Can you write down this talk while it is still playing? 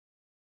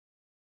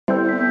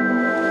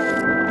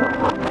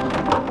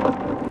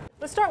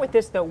Let's start with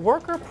this, though,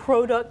 worker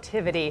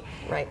productivity.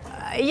 Right.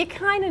 You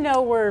kind of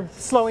know we're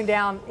slowing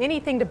down.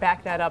 Anything to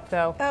back that up,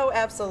 though? Oh,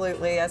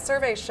 absolutely. A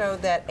survey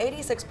showed that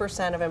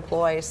 86% of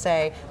employees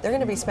say they're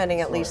going to be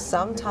spending at least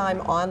some time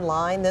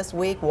online this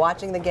week,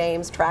 watching the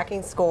games,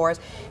 tracking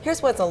scores.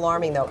 Here's what's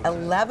alarming, though.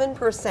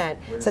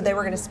 11% said they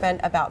were going to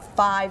spend about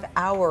 5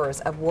 hours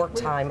of work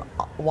time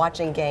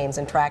watching games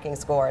and tracking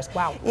scores.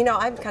 Wow. You know,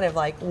 I'm kind of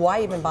like,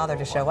 why even bother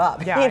to show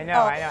up? Yeah, I know,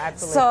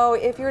 absolutely. So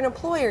if you're an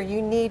employer,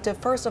 you need to,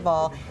 first of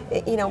all,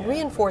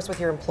 reinforce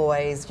with your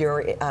employees your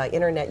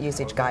internet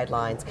usage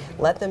guidelines.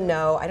 Let them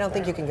know. I don't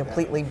think you can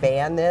completely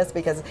ban this,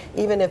 because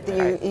even if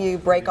you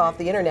break off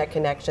the internet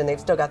connection, they've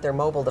still got their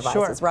mobile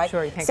devices, right?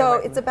 Sure, you can't so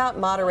it's about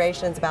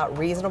moderation, it's about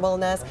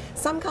reasonabness.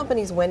 Some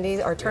companies,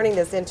 Wendy, are turning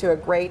this into a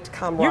great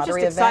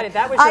camaraderie You're just excited. event.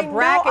 That was your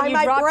bracket. You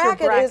my dropped bracket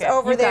your bracket is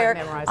over there.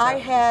 I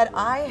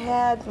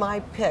had my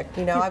pick.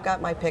 You know, I've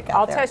got my pick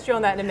out there. I'll test you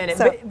on that in a minute.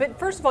 So, but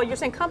first of all, you're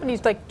saying companies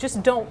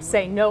just don't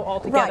say no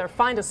altogether. Right.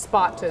 Find a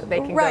spot they can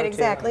go to. Right,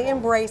 exactly.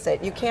 Embrace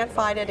it. You can't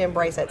fight it,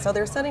 embrace it. So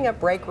they're setting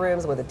up break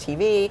rooms with a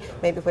TV,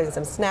 maybe putting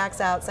some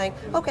snacks out, saying,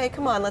 okay,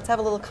 come on, let's have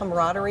a little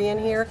camaraderie in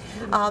here.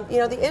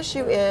 The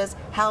issue is,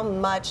 how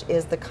much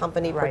is the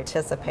company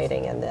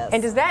participating in this?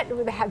 And does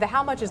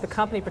how much is the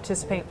company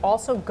participating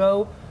also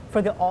go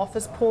for the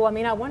office pool? I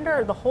mean, I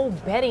wonder, the whole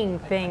betting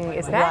thing,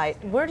 is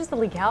that, where does the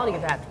legality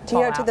of that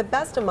fall out? To the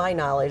best of my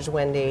knowledge,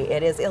 Wendy,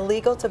 it is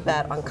illegal to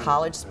bet on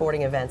college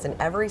sporting events in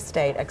every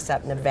state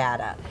except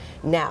Nevada.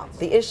 Now,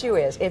 the issue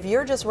is, if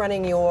you're just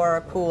running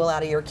your pool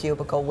out of your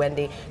cubicle,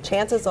 Wendy,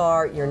 chances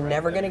are you're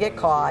never going to get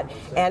caught,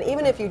 and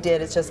even if you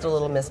did, it's just a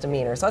little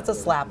misdemeanor, so it's a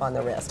slap on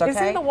the wrist, okay?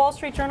 Isn't the Wall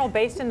Street Journal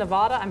based in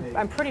Nevada?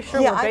 I'm pretty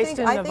sure we're based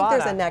in Nevada. I think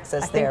there's a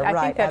nexus there, right?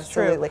 I think that's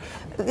absolutely.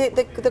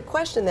 The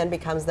question then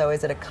becomes, though,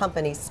 is it a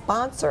company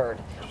sponsored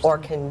or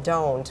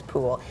condoned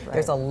pool?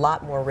 There's a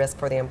lot more risk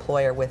for the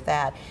employer with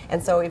that.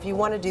 And so if you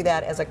want to do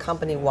that as a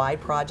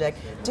company-wide project,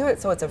 do it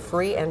so it's a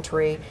free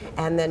entry,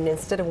 and then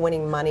instead of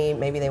winning money,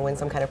 maybe they win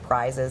some kind of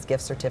prizes,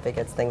 gift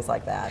certificates, things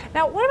like that.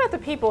 Now, what about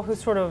the people who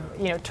sort of,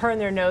 turn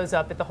their nose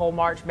up at the whole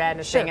March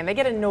Madness thing, and they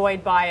get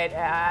annoyed by it?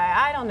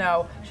 I don't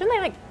know.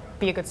 Shouldn't they,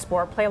 be a good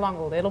sport, play along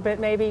a little bit,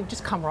 maybe,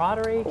 just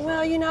camaraderie?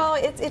 Well,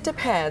 it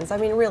depends. I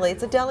mean, really,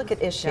 it's a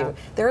delicate issue. Yeah.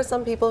 There are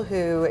some people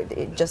who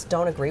just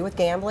don't agree with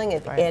gambling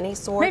of any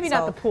sort. Maybe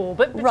not the pool,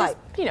 but just,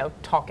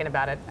 talking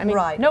about it. I mean,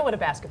 know what a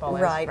basketball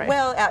is. Right.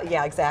 Well,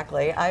 yeah,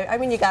 exactly. I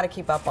mean, you got to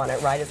keep up on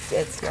it, right?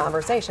 It's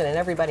conversation, and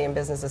everybody in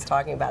business is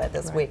talking about it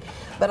this week.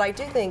 But I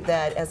do think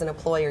that as an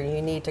employer,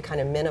 you need to kind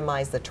of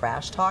minimize the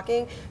trash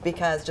talking,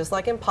 because just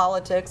like in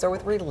politics or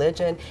with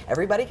religion,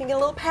 everybody can get a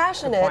little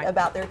passionate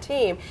about their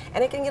team,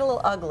 and it can get a little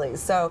ugly.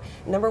 So,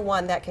 number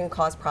one, that can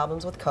cause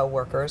problems with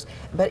coworkers,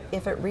 but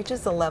if it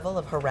reaches the level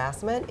of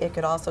harassment, it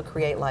could also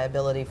create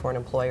liability for an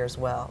employer as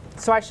well.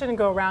 So I shouldn't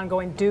go around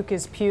going, Duke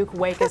is puke,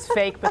 Wake is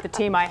fake, but the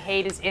team I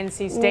hate is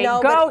NC State.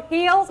 No, go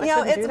Heels!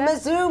 It's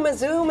Mizzou,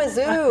 Mizzou,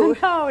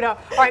 Mizzou. No.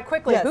 All right,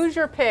 quickly, who's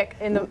your pick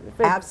in the?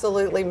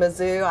 Absolutely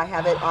Mizzou. I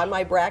have it on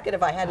my bracket.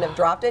 If I hadn't have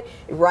dropped it,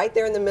 right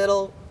there in the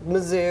middle,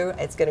 Mizzou.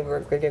 It's going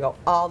to go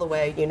all the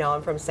way.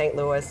 I'm from St.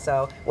 Louis,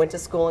 so went to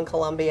school in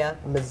Columbia.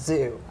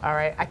 Mizzou. All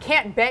right. I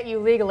can't bet you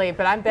legally,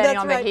 but I'm betting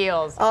on the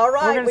Heels. All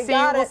right. We're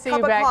going to see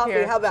you back coffee.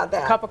 here. How about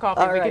that? Cup of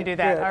coffee. We can do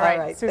that. Good. All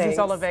right. Susan Thanks.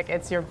 Solovic,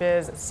 It's Your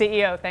Biz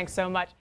CEO. Thanks so much.